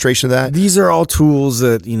demonstration of that, these are all tools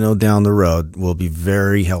that down the road will be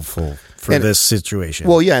very helpful for this situation.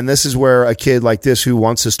 Well, yeah, and this is where a kid like this who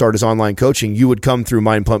wants to start his online coaching, you would come through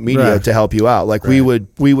Mind Pump Media to help you out. Like we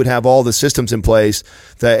would have all the systems in place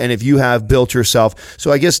and if you have built yourself.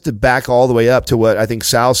 So I guess to back all the way up to what I think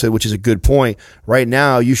Sal said, which is a good point. Right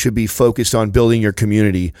now, you should be focused on building your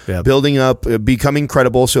community, building up, becoming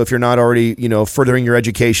credible. So if you're not already, furthering your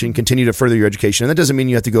education, continue to further your education. And that doesn't mean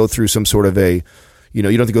you have to go through some sort of you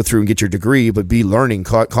don't have to go through and get your degree, but be learning,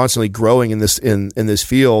 constantly growing in this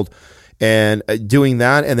field. And doing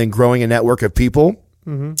that, and then growing a network of people,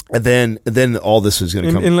 and then all this is going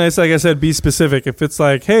to come. Unless, like I said, be specific. If it's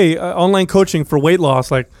like, hey, online coaching for weight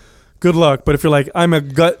loss, like, good luck. But if you're like, I'm a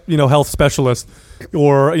gut, health specialist,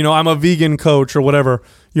 or I'm a vegan coach, or whatever,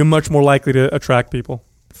 you're much more likely to attract people.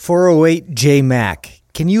 408 J Mac,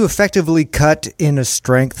 can you effectively cut in a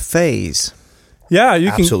strength phase? Yeah, you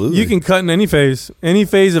Absolutely. You can cut in any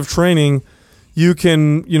phase of training. You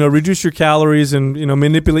can, reduce your calories and,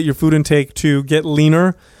 manipulate your food intake to get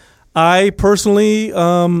leaner. I personally,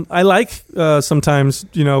 I like sometimes,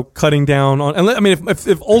 cutting down on. I mean,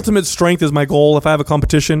 if ultimate strength is my goal, if I have a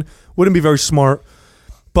competition, wouldn't be very smart.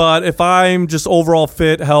 But if I'm just overall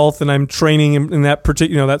fit, health, and I'm training in that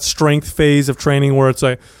particular, that strength phase of training where it's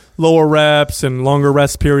like lower reps and longer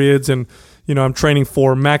rest periods, and I'm training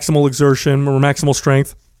for maximal exertion or maximal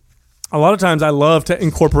strength. A lot of times, I love to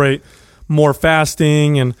incorporate more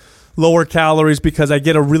fasting and lower calories because I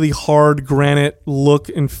get a really hard granite look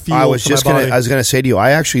and feel. I was going to say to you,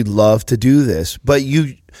 I actually love to do this, but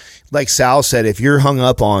like Sal said, if you're hung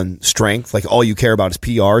up on strength, like all you care about is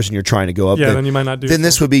PRs and you're trying to go up, then you might not do. Then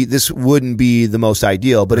this wouldn't be the most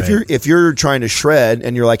ideal. But if you're trying to shred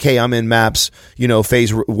and you're like, hey, I'm in MAPS,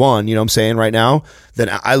 phase 1, what I'm saying right now, then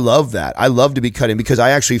I love that. I love to be cutting because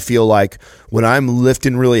I actually feel like when I'm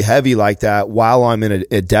lifting really heavy like that while I'm in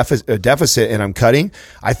a deficit and I'm cutting,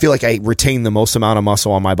 I feel like I retain the most amount of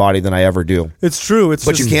muscle on my body than I ever do. It's true.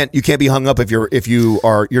 But you can't be hung up if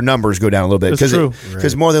your numbers go down a little bit. It's true.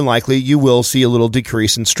 Because more than likely you will see a little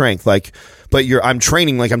decrease in strength. But I'm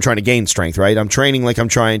training like I'm trying to gain strength, right? I'm training like I'm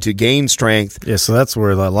trying to gain strength. Yeah, so that's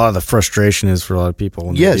where a lot of the frustration is for a lot of people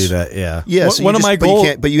when they do that. Yeah. Yeah. So one of my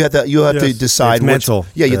goals, but you have to decide mental.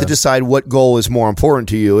 You have to decide what goal is more important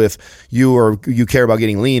to you. If you care about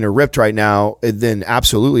getting lean or ripped right now, then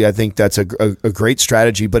absolutely, I think that's a great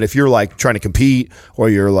strategy. But if you're like trying to compete or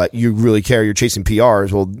you're like you really care, you're chasing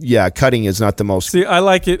PRs. Well, yeah, cutting is not the most. See, I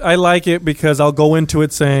like it because I'll go into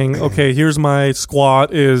it saying, okay, here's my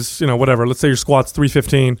squat is whatever. Let's say your squat's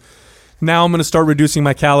 315. Now I'm going to start reducing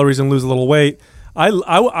my calories and lose a little weight. I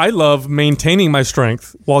love maintaining my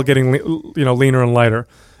strength while getting leaner and lighter.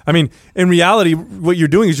 I mean, in reality, what you're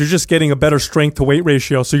doing is you're just getting a better strength to weight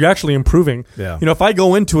ratio. So you're actually improving. Yeah. If I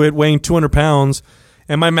go into it weighing 200 pounds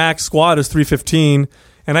and my max squat is 315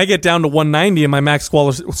 and I get down to 190 and my max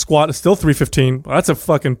squat is still 315, well, that's a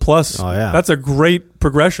fucking plus. Oh, yeah. That's a great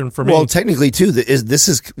progression for me. Well, technically, too, this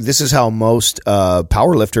is how most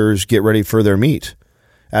power lifters get ready for their meet.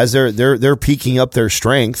 as they're peaking up their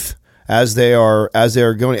strength as they are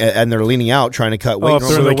going, and they're leaning out trying to cut weight.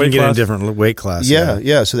 So they can get in different weight classes.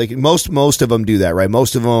 Yeah. So they can, most of them do that, right?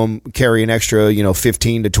 Most of them carry an extra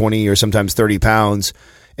 15 to 20 or sometimes 30 pounds.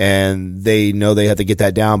 And they know they have to get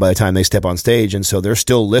that down by the time they step on stage. And so they're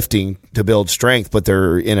still lifting to build strength, but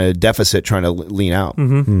they're in a deficit trying to lean out.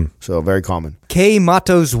 Mm-hmm. So very common. K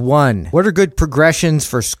Matos 1. What are good progressions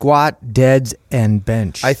for squat, deads, and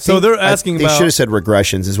bench? So they're asking they about. should have said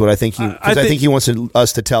regressions is what I think I think he wants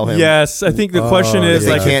us to tell him. Yes, I think the question is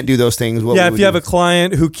if they can't do those things. If you have a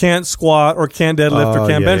client who can't squat or can't deadlift or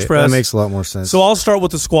can't bench press. That makes a lot more sense. So I'll start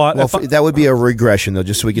with the squat. Well, that would be a regression though,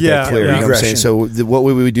 just so we get that clear. Yeah. You know what I'm saying? So what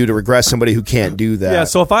would we do to regress somebody who can't do that? Yeah,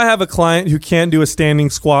 so if I have a client who can't do a standing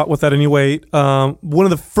squat without any weight, one of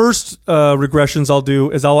the first regressions I'll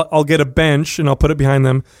do is I'll get a bench and I'll put it behind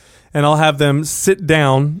them, and I'll have them sit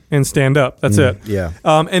down and stand up. That's it. Yeah.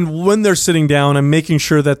 And when they're sitting down, I'm making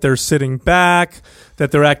sure that they're sitting back,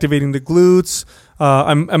 that they're activating the glutes.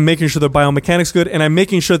 I'm making sure their biomechanics good, and I'm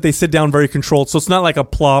making sure that they sit down very controlled. So it's not like a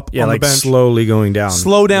plop on the bench. Slowly going down.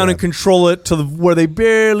 Slow down and control it to where they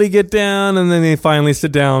barely get down, and then they finally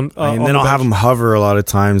sit down. And then I'll have them hover a lot of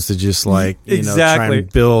times to just try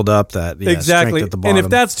and build up that strength at the bottom. And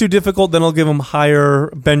if that's too difficult, then I'll give them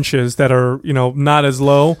higher benches that are not as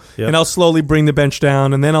low, and I'll slowly bring the bench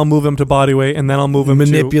down, and then I'll move them to body weight, and then I'll move them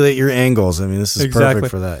manipulate your angles. I mean, this is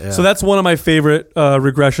perfect for that. Yeah. So that's one of my favorite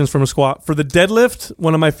regressions from a squat. For the deadlift,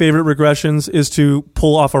 one of my favorite regressions is to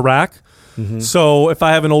pull off a rack. Mm-hmm. So if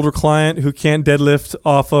I have an older client who can't deadlift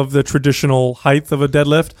off of the traditional height of a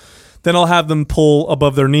deadlift, then I'll have them pull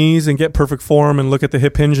above their knees and get perfect form and look at the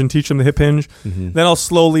hip hinge and teach them the hip hinge. Mm-hmm. Then I'll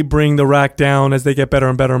slowly bring the rack down as they get better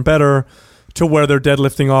and better and better to where they're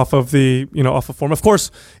deadlifting off of the, off of form. Of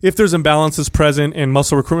course, if there's imbalances present and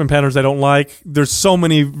muscle recruitment patterns I don't like, there's so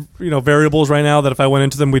many, variables right now that if I went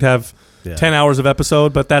into them, we'd have 10 hours of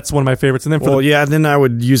episode, but that's one of my favorites. And then then I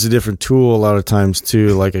would use a different tool a lot of times too,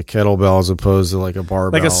 like a kettlebell as opposed to like a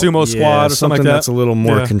barbell. Like a sumo squat or something like that. That's a little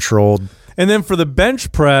more controlled. And then for the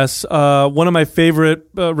bench press, one of my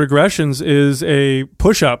favorite regressions is a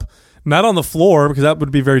push-up. Not on the floor, because that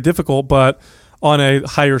would be very difficult, but on a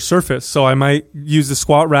higher surface. So I might use the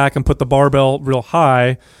squat rack and put the barbell real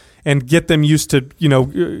high and get them used to,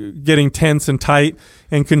 getting tense and tight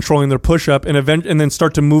and controlling their push-up, and then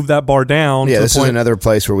start to move that bar down. Yeah, this is another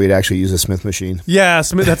place where we'd actually use a Smith machine. Yeah,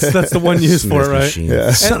 Smith. That's the one used for it, right?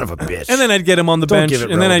 Yeah. Son of a bitch. And then I'd get them on the bench,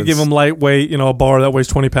 and then I'd give them lightweight, a bar that weighs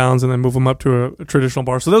 20 pounds, and then move them up to a traditional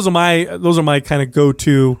bar. So those are my kind of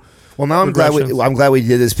go-to. Well, now I'm glad we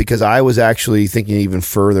did this, because I was actually thinking even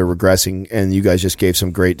further regressing, and you guys just gave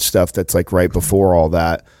some great stuff that's like right before all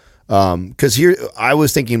that. Because here I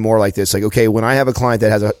was thinking more like this, like, okay, when I have a client that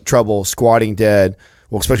has trouble squatting dead,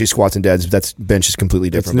 well, especially squats and deads, that's bench is completely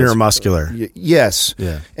different. It's neuromuscular. Yes.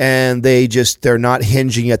 Yeah. And they're not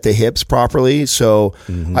hinging at the hips properly. So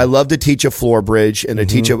I love to teach a floor bridge and to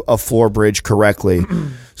teach a floor bridge correctly.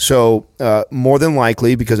 So more than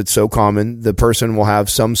likely, because it's so common, the person will have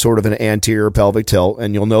some sort of an anterior pelvic tilt,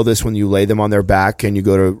 and you'll know this when you lay them on their back and you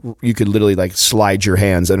could literally like slide your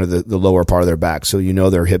hands under the lower part of their back, so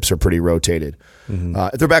their hips are pretty rotated.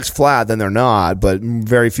 If their back's flat, then they're not, but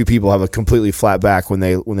very few people have a completely flat back when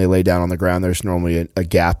they lay down on the ground. There's normally a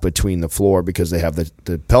gap between the floor because they have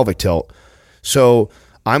the pelvic tilt. So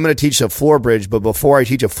I'm going to teach a floor bridge, but before I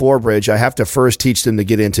teach a floor bridge, I have to first teach them to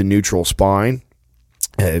get into neutral spine,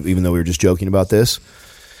 even though we were just joking about this.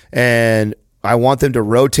 And I want them to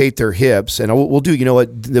rotate their hips, and we'll do,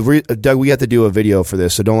 Doug, we have to do a video for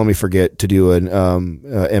this, so don't let me forget to do an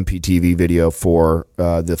MPTV video for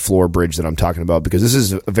the floor bridge that I'm talking about, because this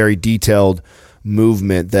is a very detailed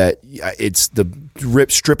movement that it's the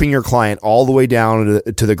stripping your client all the way down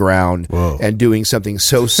to the ground. Whoa. And doing something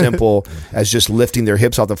so simple as just lifting their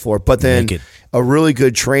hips off the floor. But then a really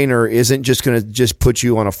good trainer isn't just going to just put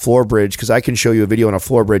you on a floor bridge, because I can show you a video on a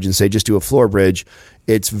floor bridge and say, just do a floor bridge.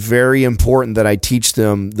 It's very important that I teach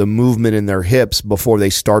them the movement in their hips before they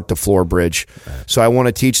start the floor bridge. So I want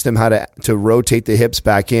to teach them how to rotate the hips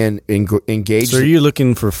back in, engage. So are you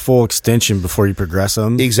looking for full extension before you progress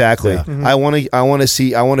them? Exactly. Yeah. I want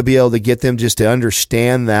to be able to get them just to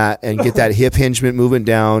understand that and get that hip hingement movement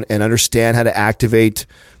down and understand how to activate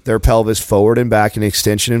their pelvis forward and back in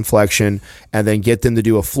extension and flexion, and then get them to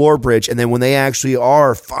do a floor bridge. And then when they actually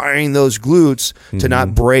are firing those glutes to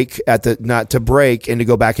not break not to break and to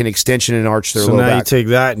go back in extension and arch their low back. So now you take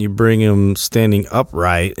that and you bring them standing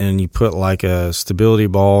upright and you put like a stability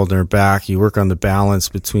ball in their back. You work on the balance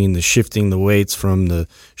between the shifting the weights from the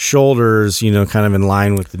shoulders, you know, kind of in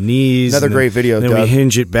line with the knees. Another great video, Then Doug. we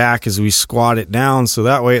hinge it back as we squat it down. So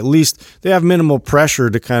that way at least they have minimal pressure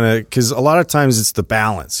to kind of, because a lot of times it's the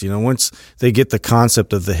balance, you know, once they get the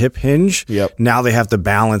concept of the hip hinge, now they have to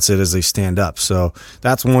balance it as they stand up. So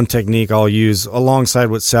that's one technique I'll use alongside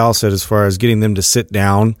what Sal said as far as getting them to sit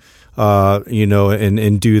down, you know,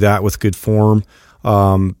 and do that with good form.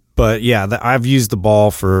 But yeah, I've used the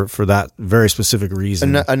ball for that very specific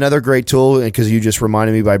reason. Another great tool, because you just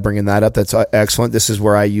reminded me by bringing that up, that's excellent. This is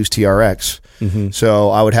where I use TRX.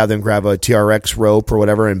 So I would have them grab a TRX rope or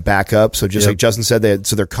whatever and back up. So just like Justin said,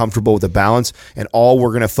 so they're comfortable with the balance. And all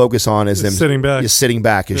we're going to focus on is them sitting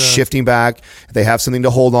back. Shifting back. They have something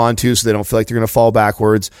to hold on to so they don't feel like they're going to fall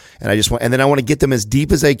backwards. And then I want to get them as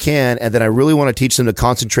deep as they can. And then I really want to teach them to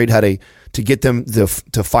concentrate how to get them to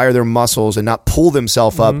fire their muscles and not pull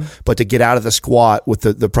themselves up, but to get out of the squat with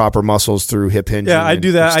the proper muscles through hip hinge. Yeah, I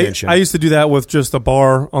do that. I used to do that with just a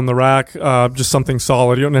bar on the rack, just something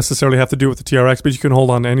solid. You don't necessarily have to do it with the TRX, but you can hold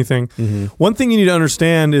on to anything. One thing you need to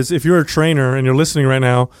understand is if you're a trainer and you're listening right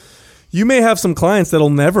now, you may have some clients that'll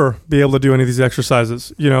never be able to do any of these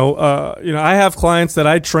exercises. You know, I have clients that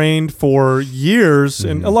I trained for years,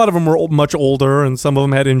 and a lot of them were much older, and some of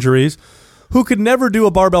them had injuries, who could never do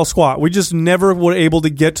a barbell squat. We just never were able to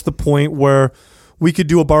get to the point where we could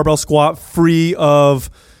do a barbell squat free of,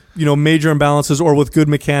 you know, major imbalances or with good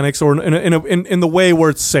mechanics or in the way where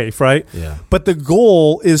it's safe, right? Yeah. But the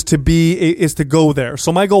goal is to go there.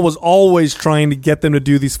 So my goal was always trying to get them to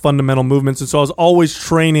do these fundamental movements, and so I was always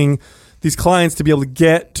training these clients to be able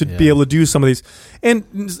to be able to do some of these. And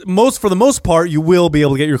for the most part, you will be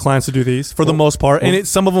able to get your clients to do these for the most part. And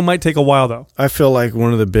some of them might take a while though. I feel like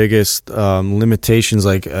one of the biggest limitations,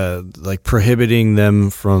 like prohibiting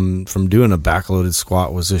them from doing a backloaded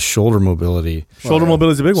squat, was this shoulder mobility. Shoulder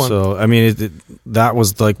mobility is a big one. So I mean, that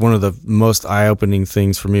was like one of the most eye-opening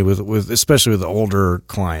things for me with especially with the older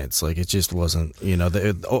clients. Like it just wasn't, you know,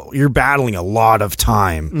 you're battling a lot of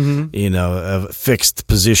time, you know, of fixed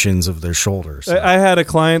positions of their shoulders. I had a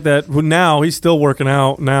client that now he's still working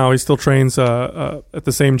out. Now he still trains at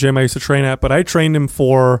the same gym I used to train at, but I trained him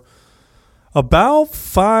for about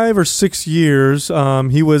 5 or 6 years.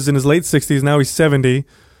 He was in his late 60s. Now he's 70.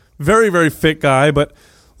 Very, very fit guy, but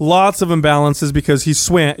lots of imbalances because he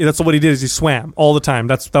swam. That's what he did, is he swam all the time.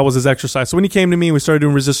 That was his exercise. So when he came to me, we started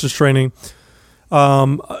doing resistance training.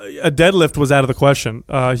 A deadlift was out of the question.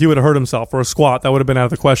 He would have hurt himself, or a squat. That would have been out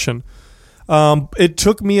of the question. It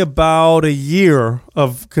took me about a year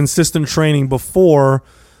of consistent training before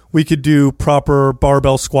we could do proper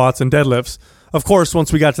barbell squats and deadlifts. Of course,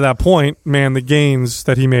 once we got to that point, man, the gains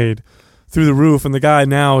that he made through the roof, and the guy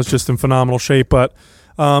now is just in phenomenal shape. But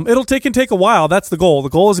it'll take a while. That's the goal. The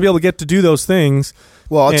goal is to be able to get to do those things.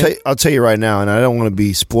 Well, I'll tell you right now, and I don't want to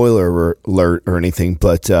be spoiler alert or anything,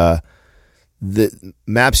 but the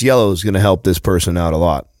MAPS Yellow is going to help this person out a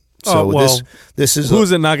lot. So this is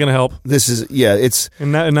who's it not going to help? This is it's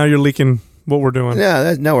and now you're leaking what we're doing.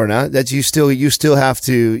 Yeah, no, we're not. That's you still have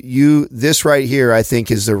to this right here. I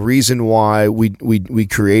think is the reason why we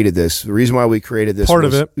created this. The reason why we created this part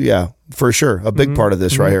of it. Yeah, for sure, a big part of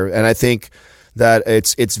this right here. And I think that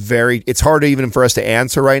it's hard even for us to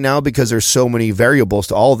answer right now because there's so many variables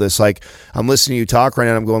to all of this. Like I'm listening to you talk right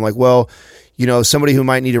now, and I'm going like, well, you know, somebody who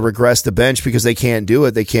might need to regress the bench because they can't do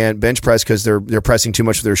it. They can't bench press because they're pressing too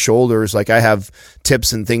much with their shoulders. Like I have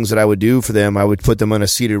tips and things that I would do for them. I would put them on a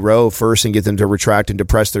seated row first and get them to retract and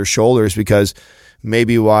depress their shoulders, because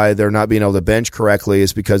maybe why they're not being able to bench correctly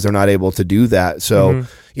is because they're not able to do that. So,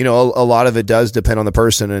 you know, a lot of it does depend on the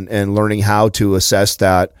person and learning how to assess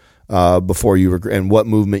that before you and what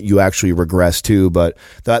movement you actually regress to. But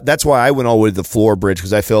that's why I went all the way to the floor bridge,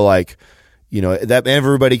 because I feel like, you know, that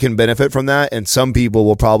everybody can benefit from that, and some people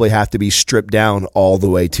will probably have to be stripped down all the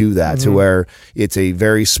way to that, to where it's a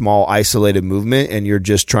very small isolated movement and you're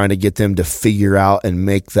just trying to get them to figure out and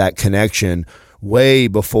make that connection way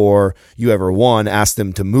before you ever, one, ask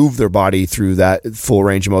them to move their body through that full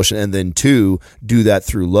range of motion, and then two, do that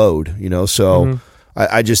through load, you know. So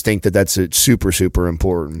I just think that's super, super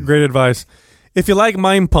important. Great advice. If you like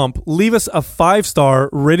Mind Pump, leave us a 5-star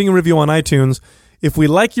rating and review on iTunes. If we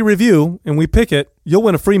like your review and we pick it, you'll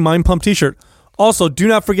win a free Mind Pump t-shirt. Also, do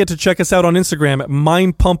not forget to check us out on Instagram at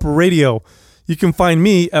Mind Pump Radio. You can find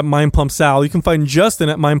me at Mind Pump Sal. You can find Justin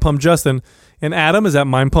at Mind Pump Justin. And Adam is at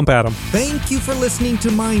Mind Pump Adam. Thank you for listening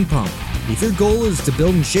to Mind Pump. If your goal is to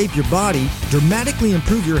build and shape your body, dramatically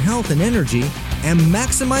improve your health and energy, and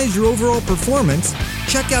maximize your overall performance,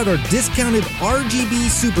 check out our discounted RGB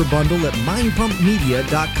Super Bundle at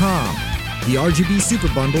mindpumpmedia.com. The RGB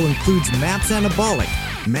Super Bundle includes MAPS Anabolic,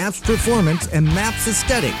 MAPS Performance, and MAPS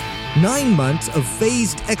Aesthetic. 9 months of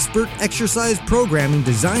phased expert exercise programming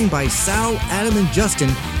designed by Sal, Adam, and Justin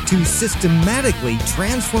to systematically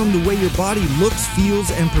transform the way your body looks,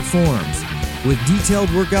 feels, and performs. With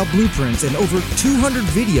detailed workout blueprints and over 200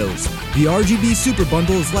 videos, the RGB Super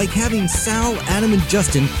Bundle is like having Sal, Adam, and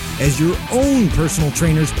Justin as your own personal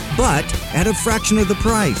trainers, but at a fraction of the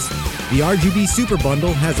price. The RGB Super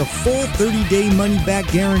Bundle has a full 30-day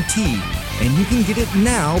money-back guarantee, and you can get it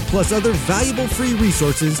now plus other valuable free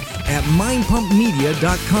resources at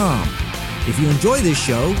mindpumpmedia.com. If you enjoy this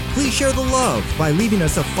show, please share the love by leaving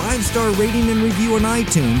us a 5-star rating and review on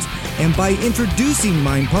iTunes and by introducing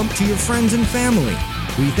Mind Pump to your friends and family.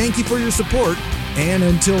 We thank you for your support, and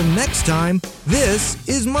until next time, this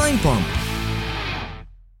is Mind Pump.